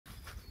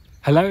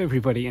Hello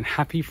everybody and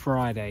happy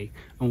Friday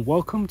and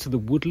welcome to the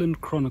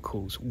Woodland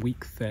Chronicles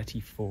week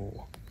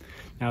 34.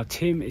 Now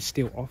Tim is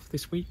still off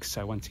this week,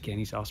 so once again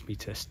he's asked me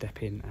to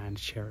step in and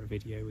share a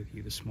video with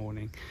you this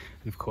morning,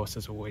 and of course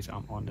as always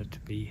I'm honoured to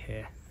be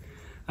here.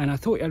 And I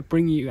thought I'd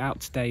bring you out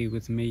today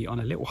with me on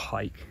a little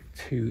hike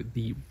to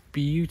the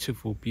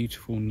beautiful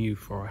New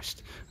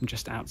Forest. I'm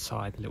just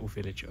outside the little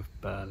village of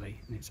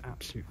Burley and it's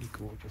absolutely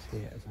gorgeous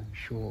here, as I'm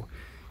sure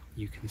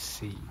you can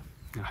see.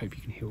 I hope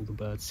you can hear all the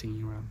birds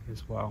singing around me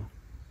as well.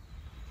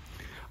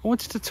 I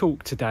wanted to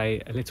talk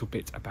today a little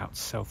bit about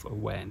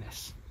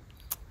self-awareness.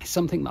 It's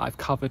something that I've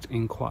covered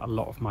in quite a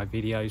lot of my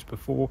videos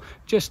before,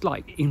 just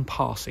like in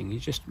passing, you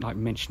just like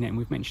mention it, and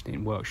we've mentioned it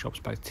in workshops,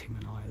 both Tim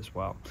and I as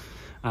well.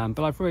 But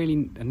I've really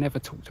never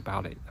talked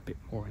about it a bit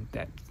more in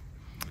depth.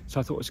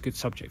 So I thought it was a good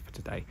subject for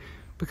today,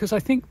 because I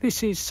think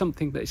this is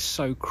something that is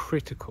so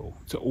critical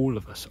to all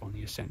of us on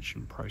the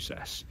ascension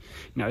process.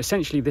 You know,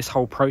 essentially this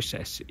whole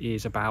process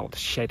is about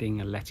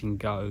shedding and letting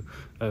go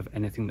of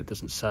anything that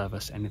doesn't serve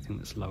us, anything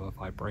that's lower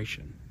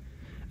vibration,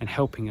 and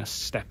helping us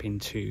step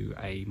into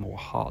a more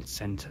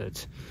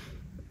heart-centered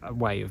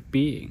way of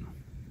being.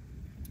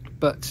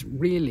 But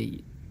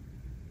really,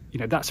 you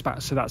know, that's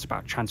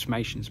about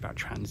transformation, it's about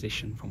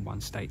transition from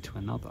one state to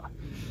another.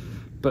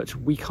 But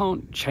we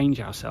can't change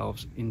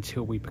ourselves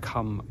until we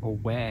become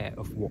aware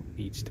of what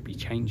needs to be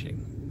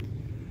changing.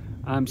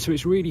 So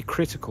it's really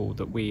critical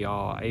that we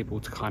are able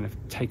to kind of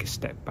take a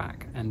step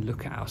back and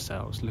look at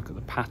ourselves, look at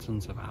the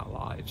patterns of our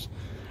lives,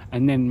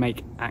 and then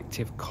make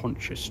active,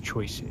 conscious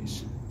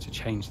choices to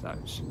change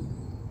those.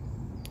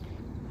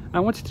 I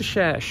wanted to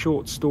share a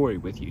short story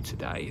with you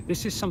today.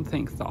 This is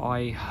something that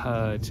I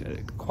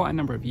heard quite a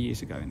number of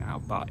years ago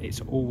now, but it's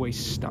always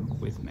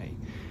stuck with me.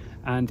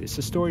 And it's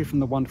a story from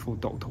the wonderful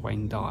Dr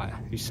Wayne Dyer,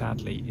 who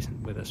sadly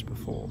isn't with us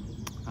before.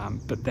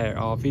 But there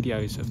are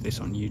videos of this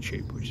on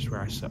YouTube, which is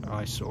where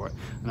I saw it,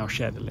 and I'll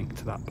share the link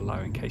to that below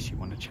in case you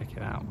want to check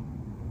it out.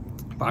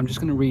 But I'm just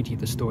going to read you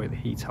the story that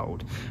he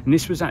told. And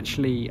this was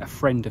actually a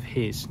friend of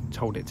his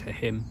told it to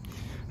him,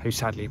 who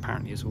sadly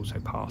apparently has also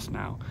passed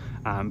now.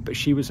 But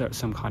she was at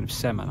some kind of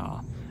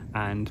seminar,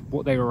 and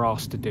what they were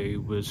asked to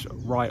do was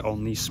write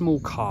on these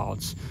small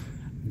cards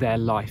their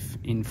life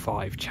in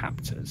 5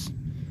 chapters.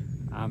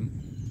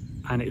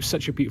 And it was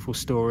such a beautiful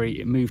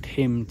story. It moved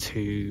him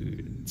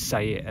to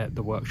say it at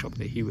the workshop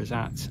that he was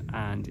at,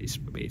 and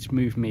it's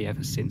moved me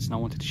ever since, and I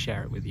wanted to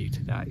share it with you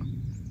today.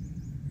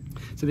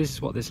 So this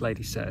is what this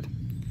lady said.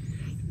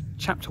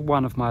 Chapter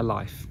 1 of my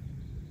life.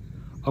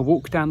 I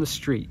walk down the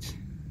street.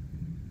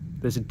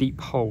 There's a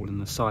deep hole in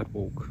the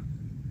sidewalk.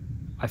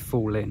 I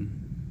fall in.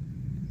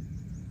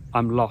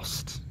 I'm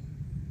lost.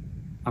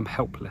 I'm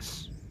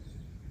helpless.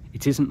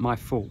 It isn't my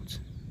fault.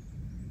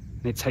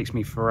 And it takes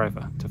me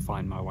forever to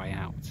find my way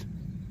out.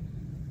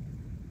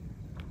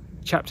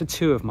 Chapter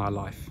 2 of my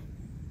life.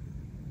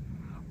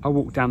 I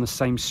walk down the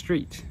same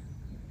street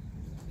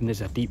and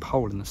there's a deep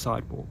hole in the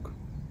sidewalk.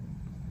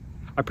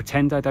 I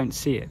pretend I don't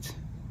see it.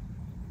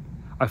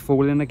 I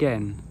fall in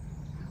again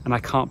and I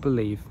can't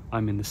believe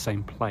I'm in the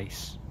same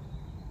place.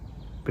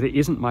 But it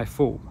isn't my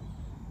fault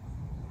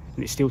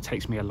and it still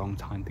takes me a long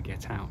time to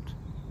get out.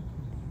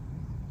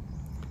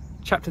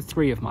 Chapter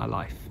 3 of my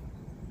life.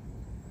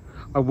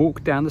 I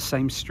walk down the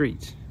same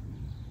street.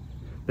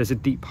 There's a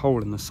deep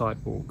hole in the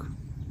sidewalk.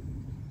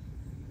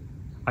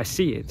 I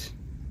see it,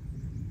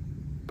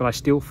 but I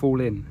still fall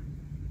in.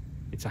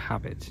 It's a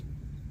habit.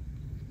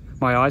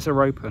 My eyes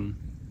are open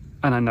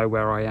and I know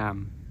where I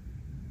am.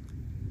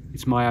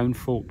 It's my own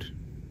fault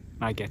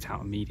and I get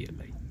out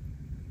immediately.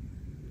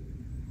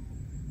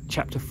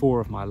 Chapter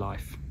 4 of my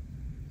life.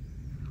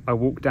 I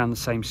walk down the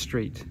same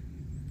street.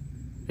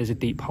 There's a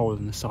deep hole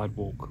in the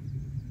sidewalk.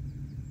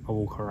 I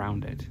walk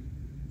around it.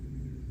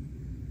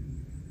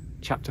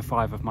 Chapter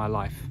 5 of my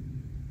life.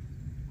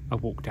 I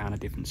walk down a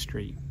different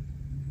street.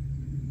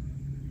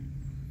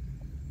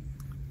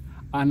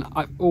 And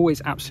I've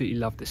always absolutely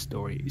loved this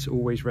story. It's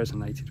always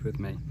resonated with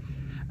me.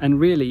 And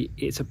really,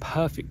 it's a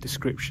perfect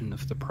description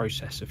of the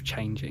process of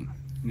changing.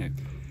 You know,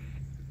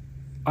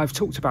 I've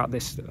talked about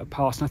this in the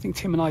past, and I think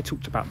Tim and I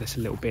talked about this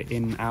a little bit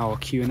in our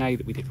Q&A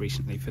that we did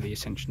recently for the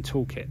Ascension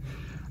Toolkit,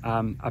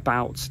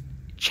 about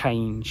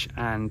change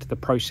and the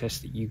process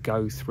that you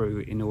go through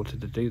in order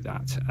to do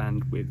that,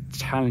 and with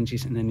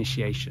challenges and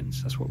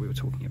initiations. That's what we were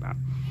talking about.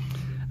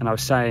 And I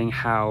was saying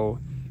how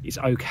it's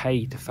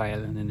okay to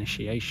fail an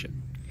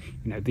initiation.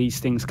 You know, these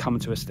things come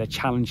to us, they're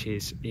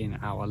challenges in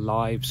our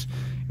lives,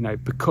 you know,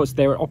 because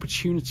there are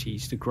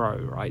opportunities to grow,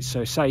 right?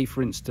 So say,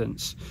 for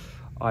instance,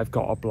 I've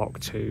got a block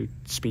to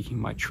speaking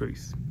my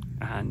truth,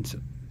 and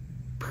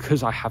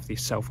because I have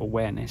this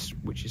self-awareness,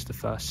 which is the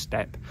first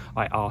step,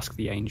 I ask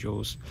the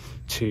angels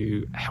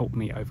to help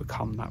me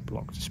overcome that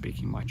block to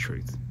speaking my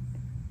truth.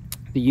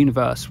 The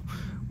universe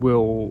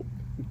will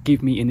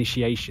give me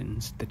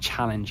initiations, the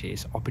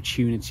challenges,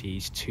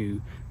 opportunities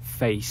to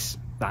face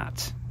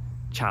that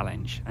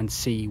challenge and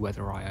see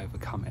whether I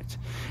overcome it.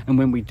 And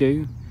when we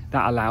do,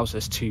 that allows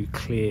us to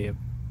clear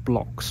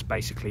blocks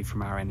basically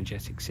from our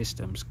energetic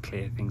systems,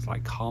 clear things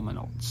like karma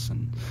knots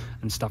and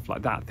stuff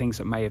like that, things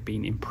that may have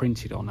been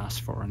imprinted on us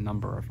for a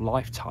number of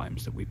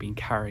lifetimes that we've been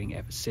carrying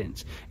ever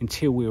since,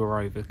 until we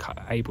were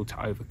able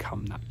to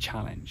overcome that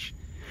challenge.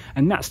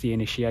 And that's the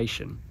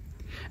initiation.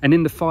 And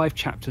in the 5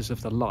 chapters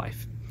of the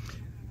life,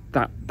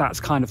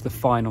 that's kind of the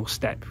final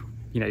step.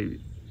 You know,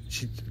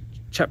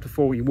 chapter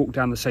 4, you walk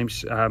down the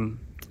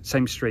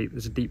same street,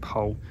 there's a deep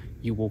hole,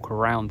 you walk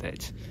around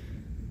it.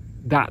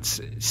 That's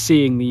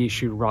seeing the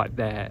issue right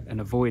there and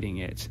avoiding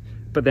it.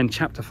 But then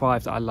chapter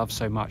 5 that I love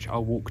so much,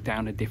 I'll walk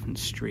down a different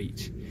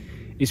street,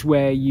 is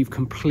where you've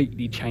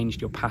completely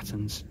changed your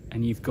patterns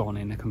and you've gone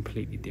in a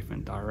completely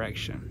different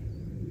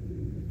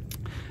direction.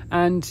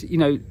 And, you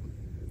know,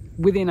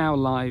 within our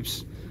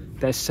lives,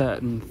 there's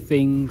certain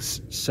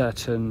things,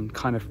 certain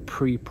kind of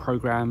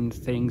pre-programmed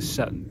things,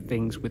 certain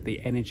things with the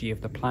energy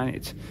of the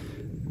planet,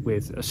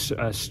 with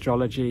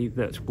astrology,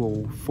 that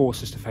will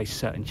force us to face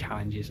certain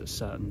challenges at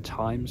certain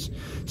times.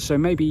 So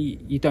maybe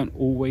you don't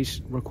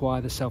always require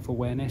the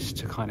self-awareness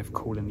to kind of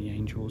call in the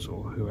angels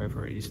or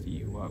whoever it is that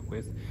you work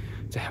with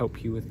to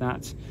help you with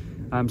that.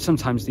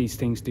 Sometimes these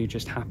things do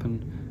just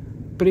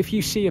happen. But if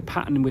you see a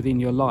pattern within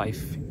your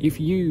life,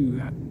 if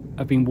you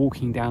have been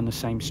walking down the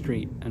same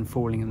street and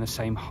falling in the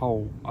same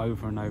hole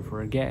over and over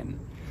again,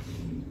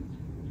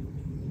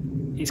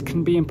 it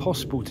can be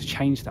impossible to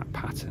change that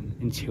pattern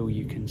until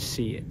you can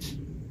see it.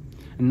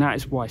 And that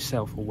is why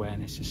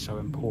self-awareness is so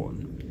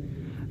important.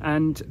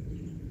 And,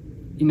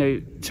 you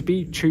know, to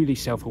be truly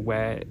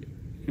self-aware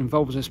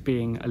involves us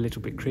being a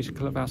little bit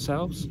critical of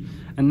ourselves,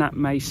 and that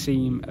may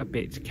seem a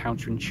bit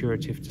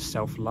counterintuitive to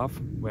self-love,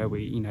 where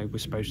we're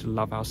supposed to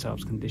love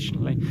ourselves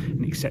conditionally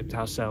and accept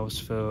ourselves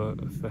for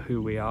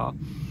who we are.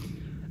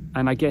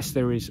 And I guess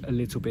there is a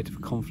little bit of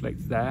a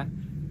conflict there,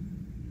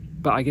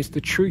 but I guess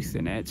the truth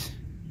in it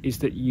is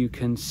that you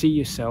can see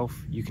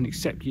yourself, you can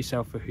accept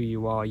yourself for who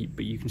you are,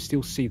 but you can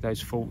still see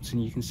those faults,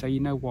 and you can say, you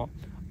know what,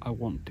 I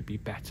want to be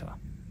better.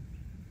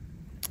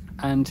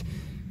 And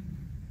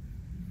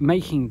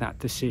making that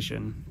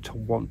decision to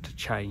want to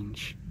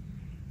change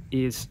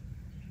is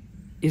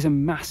a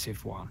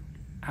massive one,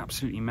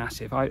 absolutely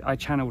massive. I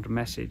channeled a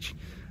message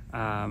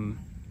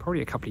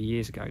probably a couple of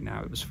years ago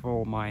now. It was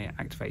for my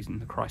Activating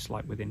the Christ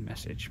Light Within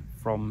message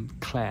from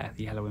Claire,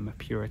 the Elohim of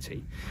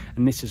Purity.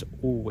 And this has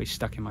always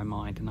stuck in my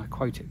mind, and I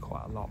quote it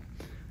quite a lot.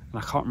 And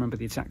I can't remember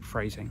the exact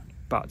phrasing,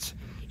 but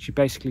she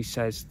basically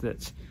says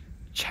that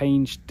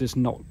change does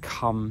not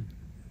come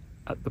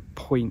at the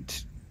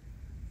point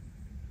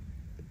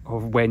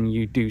of when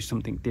you do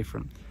something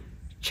different.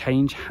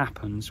 Change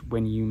happens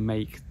when you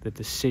make the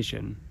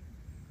decision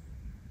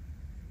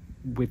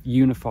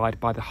unified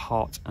by the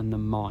heart and the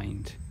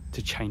mind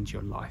to change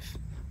your life.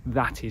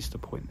 That is the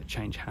point that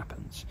change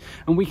happens.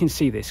 And we can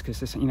see this because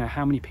there's, you know,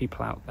 how many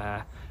people out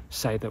there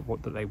say that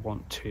they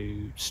want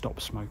to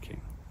stop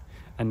smoking,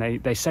 and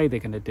they say they're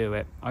going to do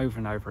it over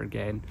and over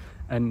again,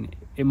 and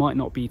it might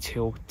not be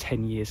till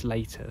 10 years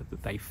later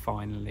that they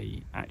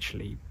finally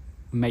actually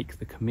make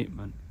the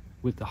commitment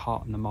with the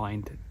heart and the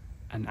mind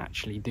and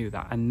actually do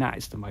that. And that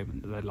is the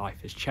moment that their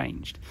life has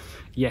changed.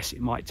 Yes,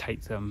 it might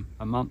take them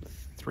a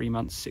month, 3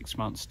 months, 6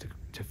 months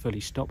to fully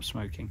stop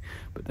smoking,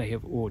 but they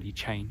have already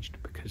changed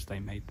because they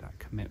made that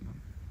commitment.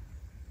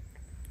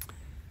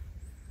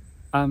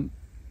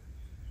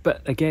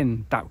 But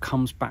again, that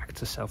comes back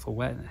to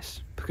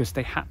self-awareness, because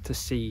they had to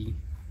see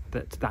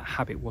that that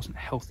habit wasn't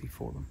healthy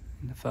for them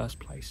in the first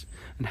place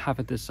and have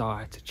a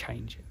desire to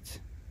change it.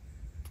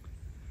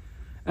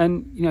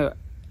 And, you know,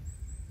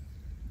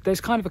 there's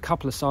kind of a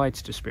couple of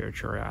sides to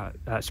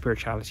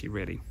spirituality,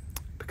 really,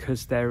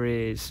 because there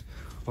is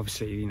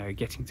obviously, you know,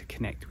 getting to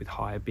connect with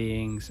higher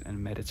beings and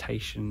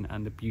meditation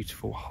and the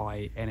beautiful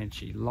high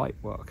energy light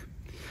work.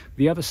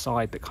 The other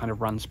side that kind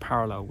of runs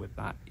parallel with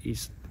that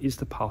is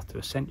the path to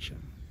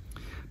ascension,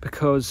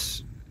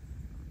 because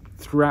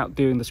throughout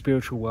doing the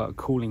spiritual work,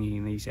 calling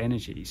in these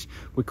energies,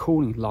 we're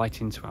calling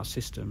light into our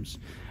systems,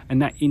 and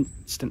that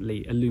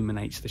instantly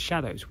illuminates the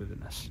shadows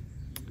within us.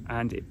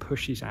 And it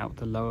pushes out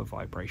the lower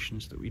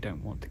vibrations that we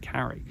don't want to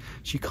carry.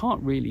 So you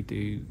can't really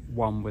do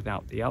one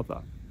without the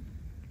other.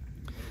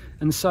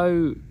 And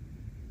so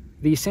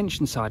the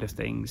ascension side of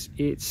things,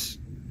 it's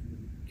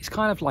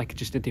kind of like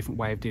just a different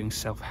way of doing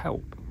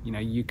self-help. You know,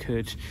 you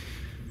could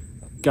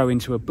go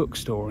into a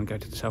bookstore and go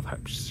to the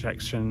self-help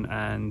section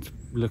and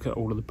look at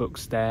all of the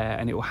books there,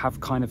 and it will have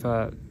kind of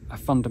a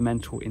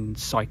fundamental in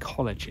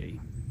psychology.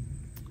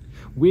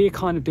 We're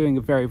kind of doing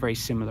a very, very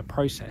similar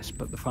process,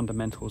 but the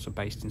fundamentals are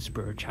based in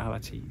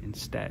spirituality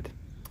instead.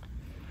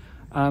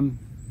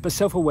 But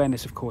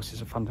self-awareness, of course,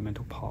 is a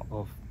fundamental part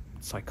of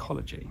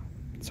psychology.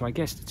 So I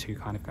guess the two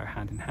kind of go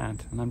hand in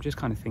hand. And I'm just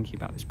kind of thinking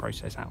about this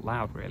process out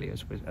loud, really,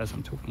 as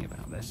I'm talking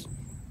about this.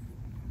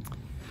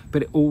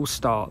 But it all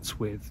starts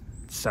with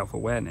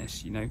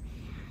self-awareness. You know,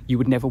 you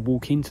would never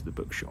walk into the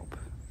bookshop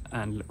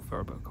and look for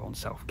a book on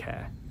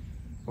self-care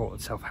or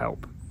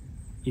self-help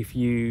if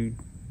you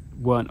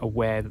weren't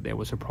aware that there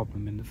was a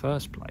problem in the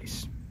first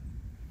place.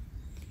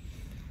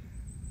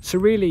 So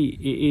really,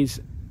 it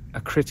is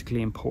a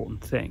critically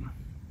important thing.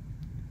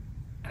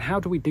 And how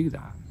do we do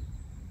that?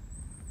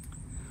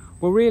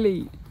 Well,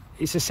 really,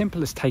 it's as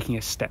simple as taking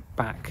a step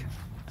back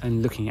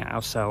and looking at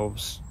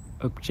ourselves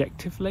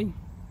objectively.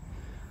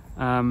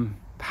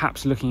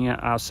 Perhaps looking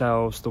at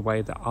ourselves the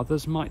way that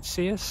others might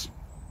see us.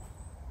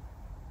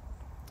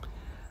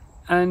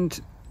 And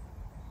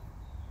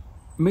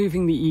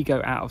moving the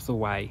ego out of the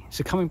way.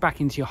 So coming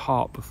back into your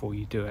heart before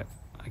you do it,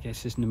 I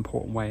guess, is an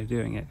important way of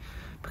doing it,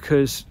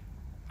 because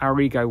our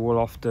ego will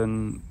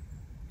often,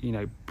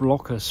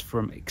 block us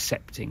from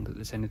accepting that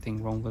there's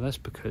anything wrong with us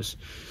because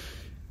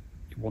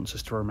it wants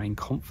us to remain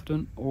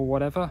confident or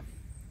whatever.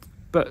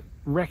 But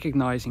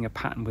recognizing a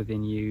pattern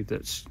within you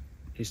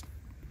is,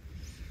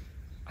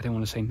 I don't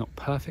want to say not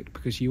perfect,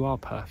 because you are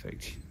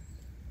perfect.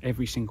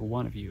 Every single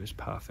one of you is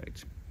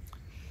perfect.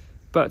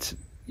 But,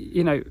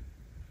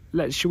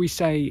 shall we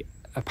say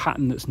a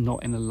pattern that's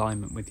not in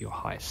alignment with your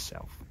highest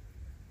self.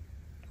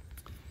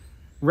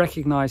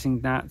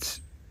 Recognizing that,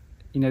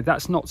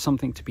 that's not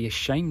something to be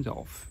ashamed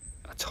of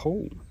at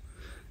all.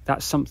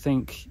 That's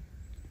something,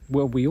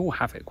 well, we all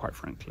have it, quite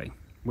frankly.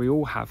 We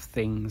all have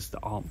things that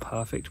aren't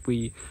perfect.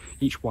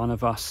 Each one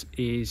of us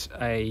is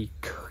a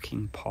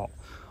cooking pot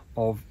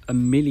of a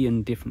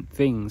million different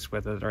things,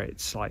 whether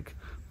it's like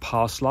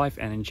past life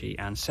energy,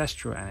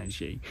 ancestral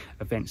energy,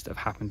 events that have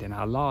happened in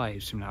our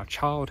lives, in our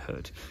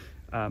childhood,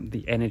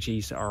 the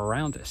energies that are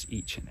around us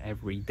each and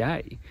every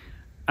day.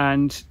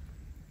 And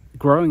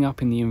growing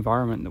up in the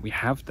environment that we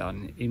have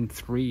done in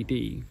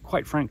 3D,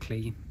 quite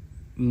frankly,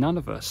 none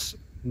of us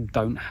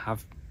don't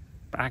have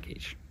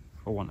baggage,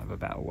 for want of a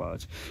better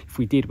word. If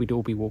we did, we'd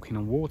all be walking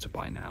on water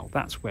by now.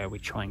 That's where we're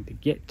trying to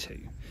get to,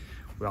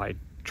 right?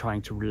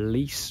 Trying to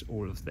release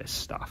all of this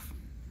stuff.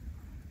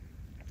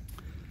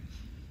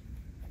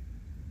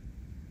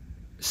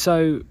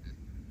 So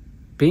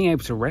being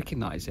able to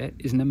recognize it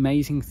is an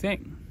amazing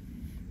thing,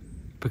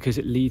 because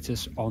it leads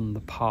us on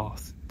the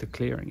path to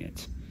clearing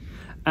it.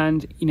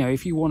 And,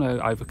 if you want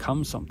to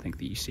overcome something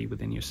that you see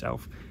within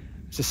yourself,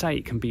 as I say,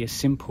 it can be as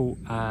simple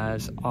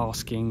as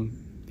asking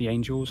the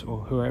angels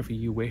or whoever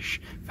you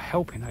wish for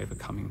help in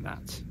overcoming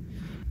that.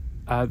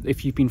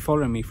 If you've been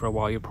following me for a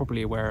while, you're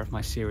probably aware of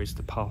my series,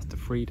 The Path to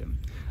Freedom.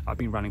 I've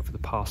been running for the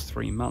past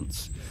 3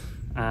 months.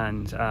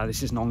 And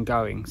this is an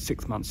ongoing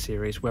 6-month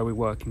series where we're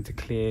working to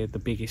clear the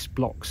biggest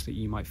blocks that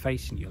you might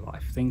face in your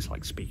life. Things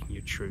like speaking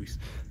your truth,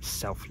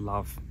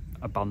 self-love,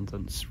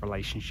 abundance,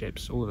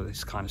 relationships, all of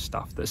this kind of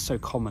stuff that's so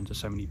common to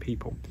so many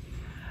people.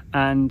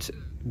 And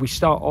we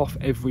start off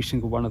every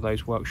single one of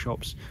those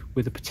workshops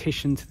with a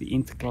petition to the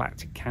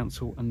Intergalactic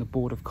Council and the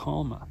Board of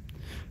Karma,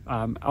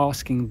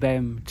 asking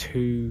them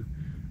to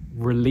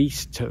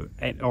release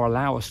or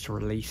allow us to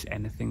release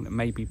anything that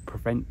may be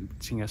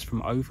preventing us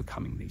from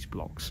overcoming these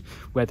blocks,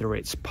 whether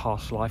it's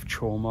past life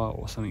trauma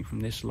or something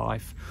from this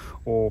life,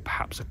 or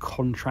perhaps a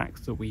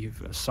contract that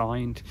we've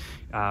assigned,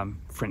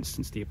 for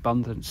instance the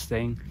abundance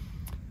thing.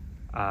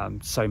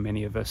 So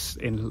many of us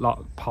in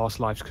past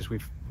lives, because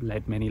we've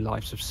led many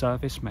lives of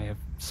service, may have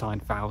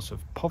signed vows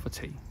of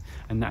poverty,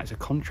 and that is a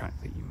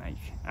contract that you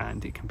make,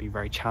 and it can be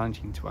very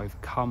challenging to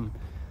overcome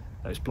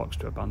those blocks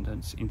to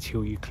abundance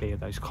until you clear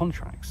those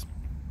contracts.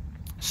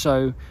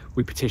 So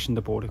we petitioned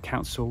the Board of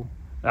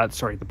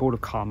the Board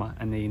of Karma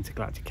and the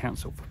Intergalactic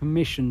Council for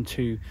permission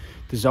to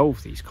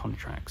dissolve these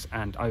contracts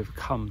and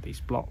overcome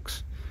these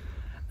blocks.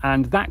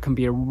 And that can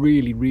be a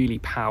really, really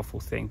powerful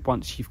thing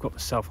once you've got the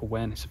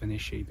self-awareness of an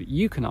issue, that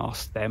you can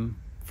ask them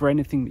for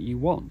anything that you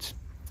want.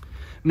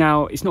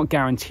 Now, it's not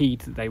guaranteed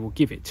that they will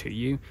give it to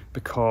you,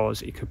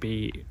 because it could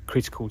be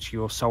critical to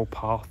your soul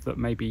path that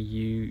maybe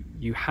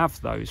you have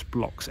those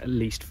blocks, at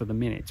least for the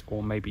minute,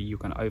 or maybe you're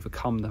going to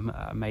overcome them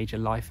at a major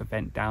life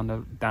event down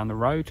the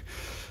road.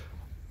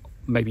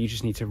 Maybe you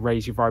just need to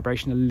raise your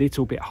vibration a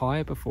little bit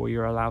higher before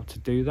you're allowed to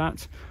do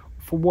that.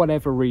 For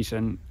whatever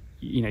reason,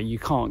 you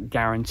can't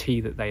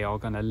guarantee that they are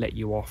going to let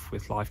you off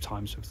with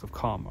lifetimes of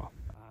karma,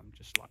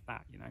 just like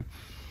that,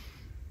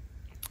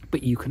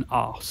 But you can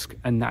ask,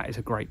 and that is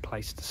a great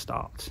place to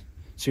start.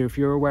 So if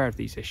you're aware of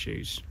these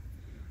issues,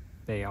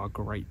 they are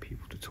great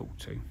people to talk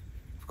to.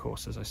 Of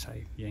course, as I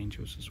say, the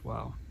angels as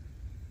well.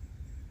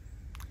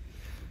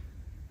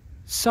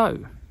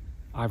 So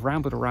I've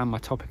rambled around my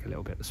topic a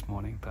little bit this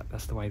morning, but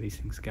that's the way these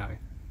things go.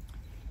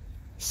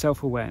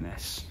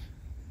 Self-awareness.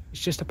 It's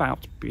just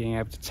about being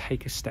able to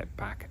take a step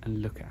back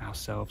and look at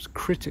ourselves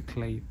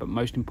critically, but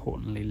most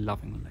importantly,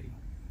 lovingly,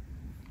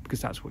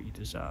 because that's what you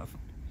deserve.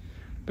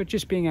 But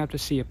just being able to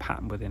see a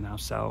pattern within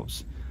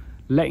ourselves,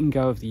 letting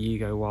go of the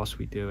ego whilst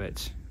we do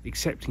it,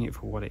 accepting it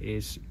for what it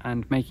is,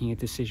 and making a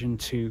decision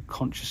to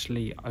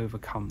consciously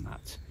overcome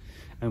that.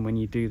 And when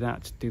you do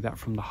that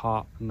from the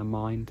heart and the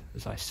mind,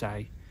 as I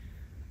say,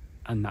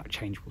 and that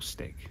change will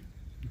stick.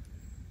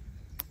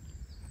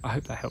 I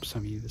hope that helps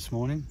some of you this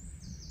morning.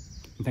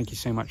 And thank you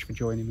so much for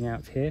joining me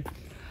out here.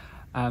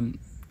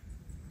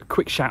 A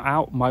quick shout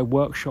out, my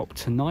workshop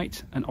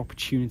tonight, An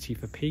Opportunity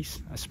for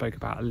Peace. I spoke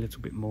about a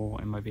little bit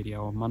more in my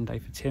video on Monday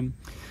for Tim,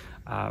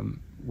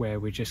 where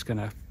we're just going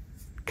to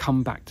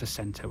come back to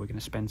center. We're going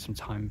to spend some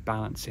time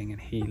balancing and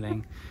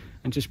healing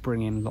and just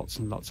bring in lots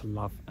and lots of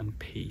love and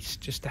peace,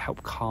 just to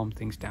help calm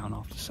things down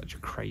after such a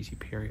crazy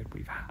period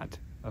we've had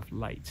of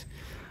late.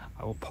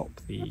 I will pop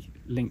the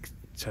link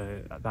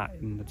to that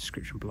in the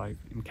description below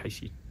in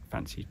case you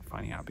fancy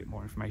finding out a bit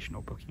more information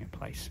or booking a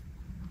place.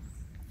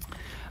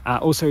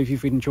 Also, if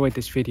you've enjoyed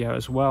this video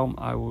as well,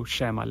 I will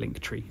share my link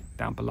tree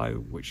down below,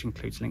 which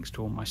includes links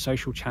to all my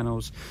social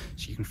channels,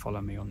 so you can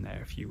follow me on there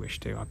if you wish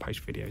to. I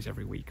post videos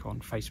every week on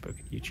Facebook,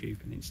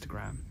 YouTube and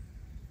Instagram.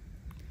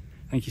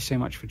 Thank you so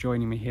much for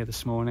joining me here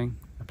this morning.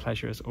 A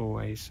pleasure as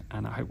always,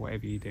 and I hope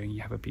whatever you're doing,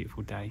 you have a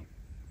beautiful day.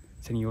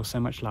 Sending you all so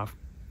much love.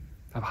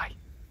 Bye bye.